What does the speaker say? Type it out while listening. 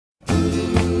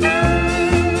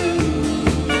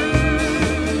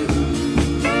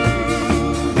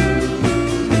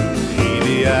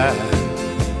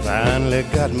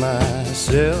finally got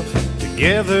myself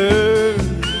together.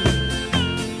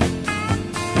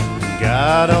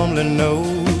 God only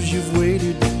knows you've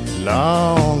waited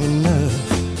long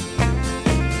enough.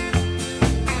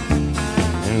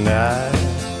 And I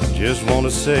just want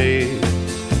to say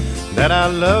that I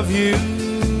love you.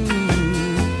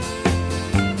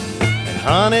 And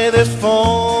honey, this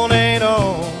phone ain't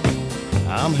all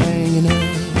I'm hanging up.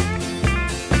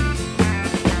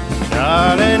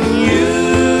 Darling,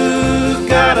 you've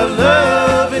got a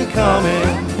lovin' coming.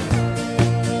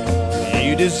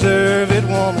 You deserve it,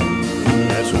 woman,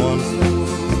 that's one thing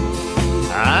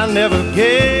I never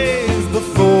gave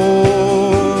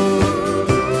before.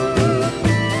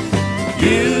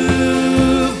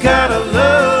 You've got a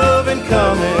lovin'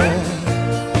 coming,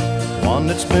 one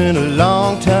that's been a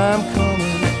long time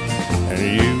coming. And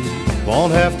you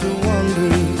won't have to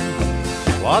wonder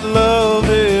what love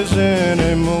is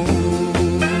anymore.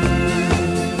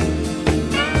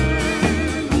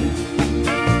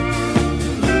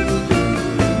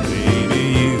 Baby,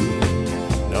 you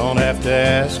don't have to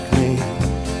ask me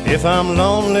if I'm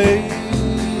lonely.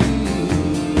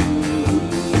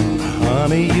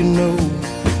 Honey, you know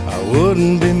I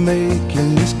wouldn't be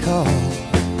making this call.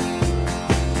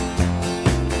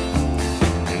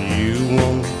 And you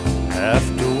won't have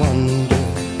to wonder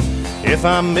if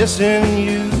I'm missing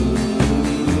you.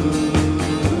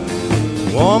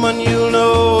 Woman, you'll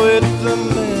know it the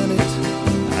minute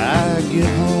I get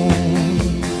home.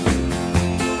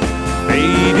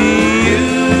 Baby,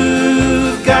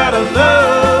 you've got a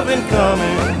lovin'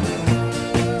 coming.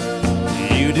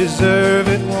 You deserve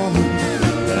it, woman,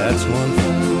 that's one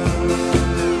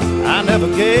thing I never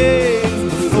gave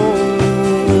before.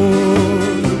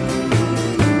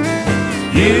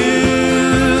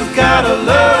 You've got a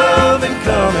lovin'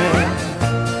 coming,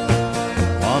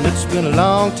 one that's been a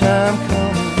long time coming.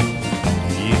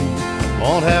 You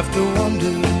won't have to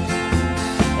wonder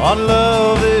what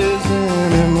love is